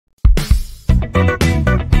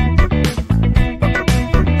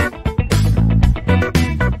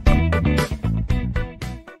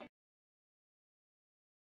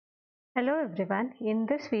Hello everyone, in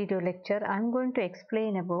this video lecture I am going to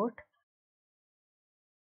explain about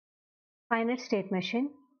finite state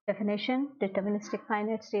machine, definition, deterministic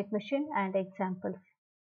finite state machine and examples.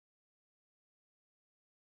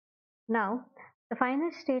 Now, the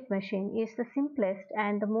finite state machine is the simplest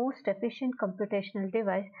and the most efficient computational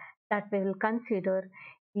device that we will consider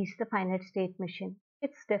is the finite state machine.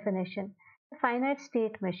 Its definition: the finite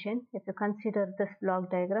state machine, if you consider this block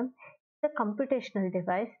diagram, is a computational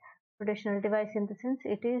device. Computational device in the sense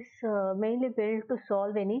it is mainly built to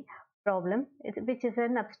solve any problem, which is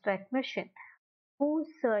an abstract machine whose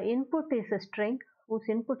input is a string,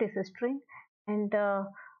 and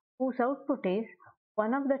whose output is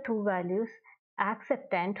one of the two values,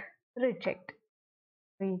 accept and reject.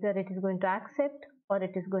 Either it is going to accept or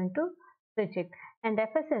it is going to reject. And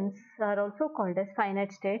FSMs are also called as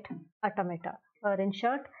finite state automata, or in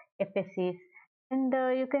short FSAs. And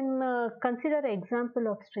you can consider an example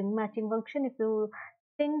of string matching function. If you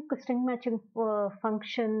think string matching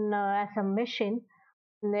function as a machine,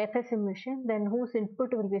 the FSM machine, then whose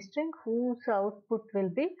input will be string, whose output will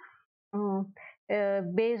be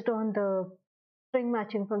based on the string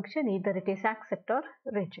matching function, either it is accept or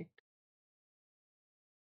reject.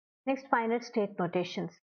 Next, finite state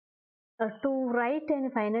notations. To write any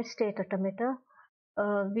finite state automata,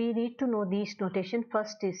 we need to know these notation.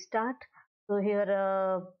 First is start. So here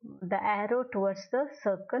the arrow towards the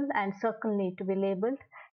circle, and circle need to be labeled.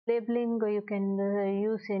 Labeling you can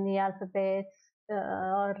use any alphabets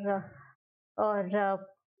or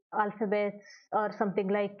alphabets or something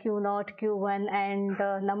like Q0, Q1, and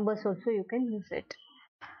numbers also you can use it.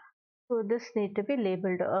 So this need to be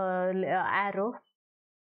labeled arrow.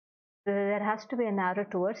 There has to be an arrow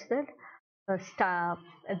towards the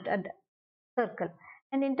circle.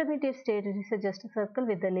 And intermediate state is just a circle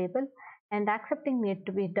with the label, and accepting need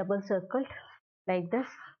to be double circled like this.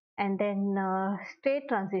 And then state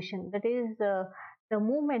transition, that is the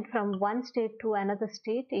movement from one state to another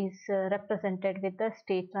state, is represented with the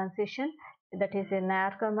state transition, that is an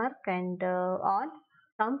arrow mark and on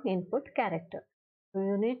some input character. So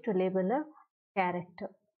you need to label a character,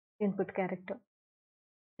 input character.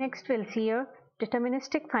 Next we'll see a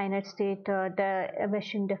deterministic finite state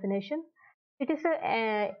machine definition. It is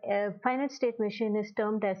a finite state machine is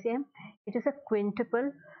termed as it is a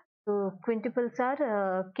quintuple. So quintuples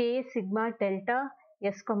are k, sigma, delta,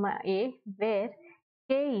 s, a, where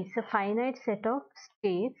k is a finite set of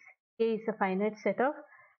states.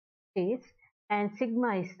 And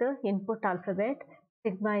sigma is the input alphabet.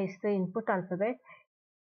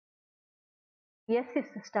 S is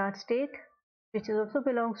the start state, which also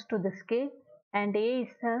belongs to this k, and a is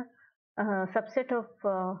the subset of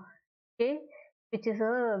k, which is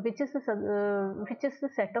the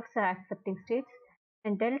set of accepting states,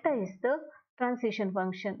 and delta is the transition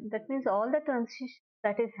function. That means all the transition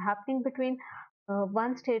that is happening between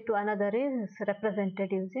one state to another is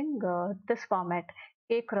represented using this format,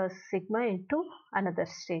 a cross sigma into another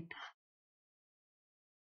state.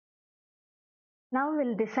 Now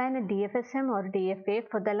we'll design a DFSM or DFA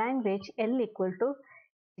for the language L equal to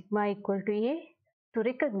sigma equal to a to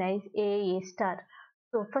recognize a star.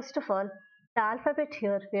 So first of all, the alphabet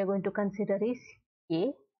here we are going to consider is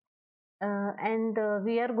a, and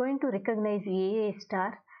we are going to recognize a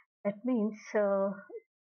star. That means there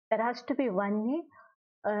has to be one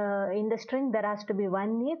a in the string. There has to be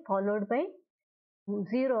one a followed by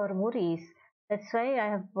 0 or more a's. That's why I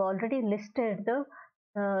have already listed the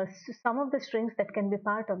some of the strings that can be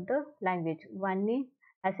part of the language. 1a,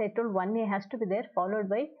 as I told, 1a has to be there followed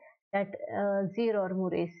by that 0 or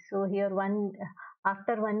more a's. So here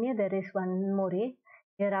after 1a there is one more a.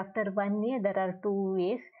 Here after 1a there are 2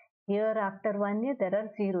 a's. Here after 1a there are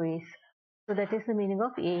 0 a's. So that is the meaning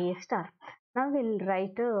of a star. Now we'll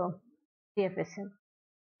write a DFSM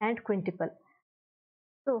and quintuple.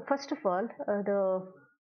 So first of all,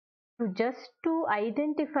 to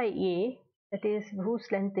identify a, that is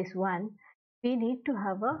whose length is 1, we need to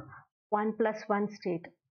have a 1 plus 1 state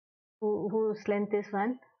whose length is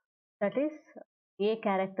 1, that is a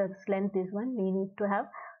character's length is 1. We need to have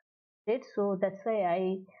it. So that's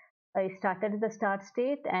why I started the start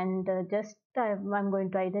state, and I'm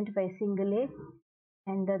going to identify single a,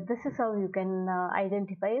 and this is how you can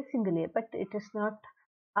identify a single a, but it is not,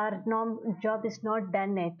 our job is not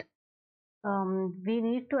done yet. We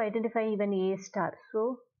need to identify even a star.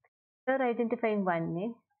 So after identifying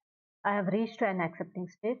 1a, I have reached an accepting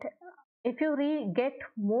state. If you get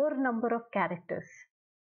more number of characters,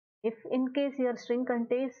 If in case your string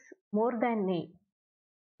contains more than a,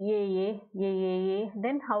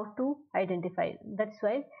 then how to identify? That's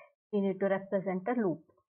why we need to represent a loop.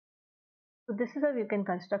 So this is how you can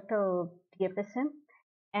construct a DFSM.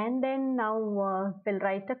 And then now we'll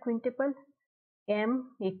write a quintuple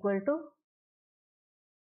M equal to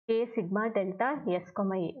K sigma delta S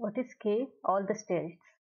comma A. What is K? All the states.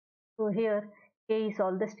 So here K is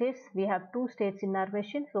all the states. We have two states in our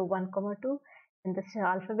machine. So 1 comma 2. And the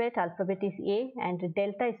alphabet is A, and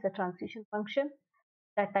delta is the transition function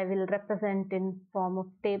that I will represent in form of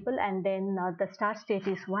table, and then the start state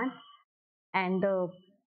is 1 and the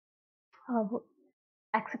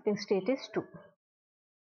accepting state is 2.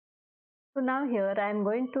 So now here I am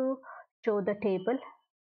going to show the table,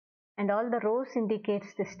 and all the rows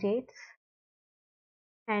indicates the states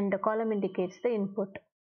and the column indicates the input.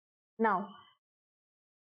 Now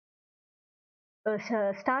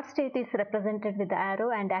start state is represented with the arrow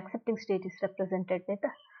and accepting state is represented with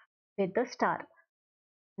the star.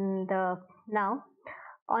 And now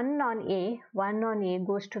 1 on A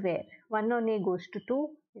goes to where? 1 on A goes to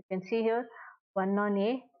 2. You can see here 1 on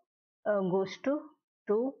A goes to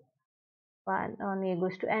 2, 1 on A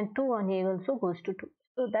goes to, and 2 on A also goes to 2.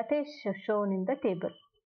 So that is shown in the table.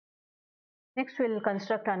 Next we will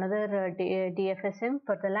construct another DFSM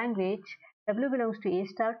for the language W belongs to A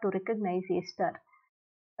star to recognize A star.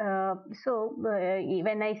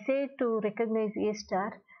 When I say to recognize A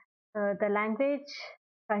star, the language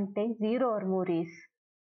contains 0 or more A's.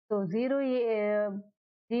 So 0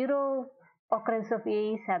 occurrence of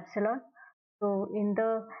A is epsilon. So in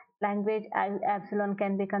the language epsilon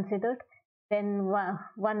can be considered. Then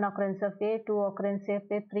one occurrence of A, 2 occurrences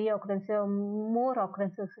of A, 3 occurrences or more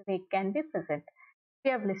occurrences of A can be present. We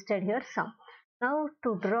have listed here some. Now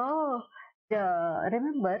to draw,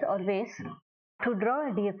 remember always to draw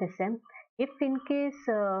a DFSM, if in case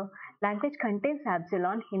language contains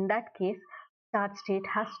epsilon, in that case start state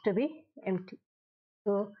has to be empty.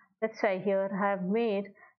 So that's why here I have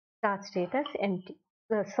made start state as empty.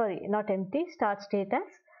 Sorry, not empty, start state as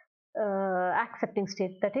accepting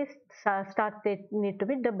state, that is start state need to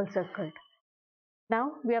be double circled.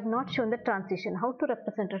 Now we have not shown the transition. How to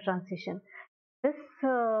represent a transition? This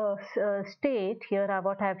state here,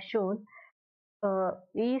 what I have shown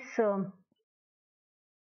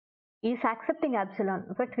is accepting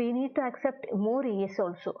epsilon, but we need to accept more E's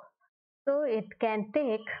also. So it can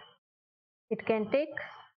take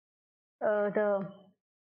the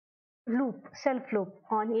loop, self loop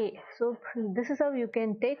on A. So this is how you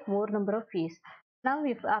can take more number of E's. Now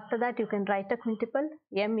if after that you can write a quintuple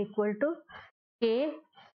M equal to K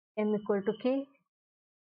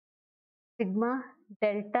sigma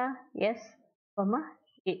delta S comma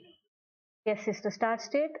A. S is the start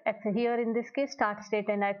state. Here in this case start state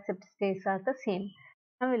and accept states are the same.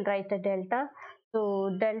 Now we'll write a delta. So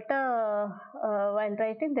delta while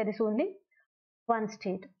writing there is only one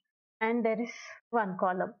state and there is one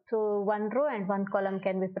column. So one row and one column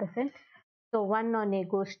can be present. So 1 on A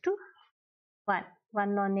goes to 1.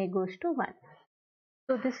 1 on A goes to 1.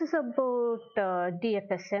 So this is about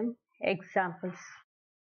DFSM examples.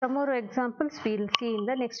 Some more examples we will see in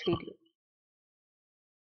the next video.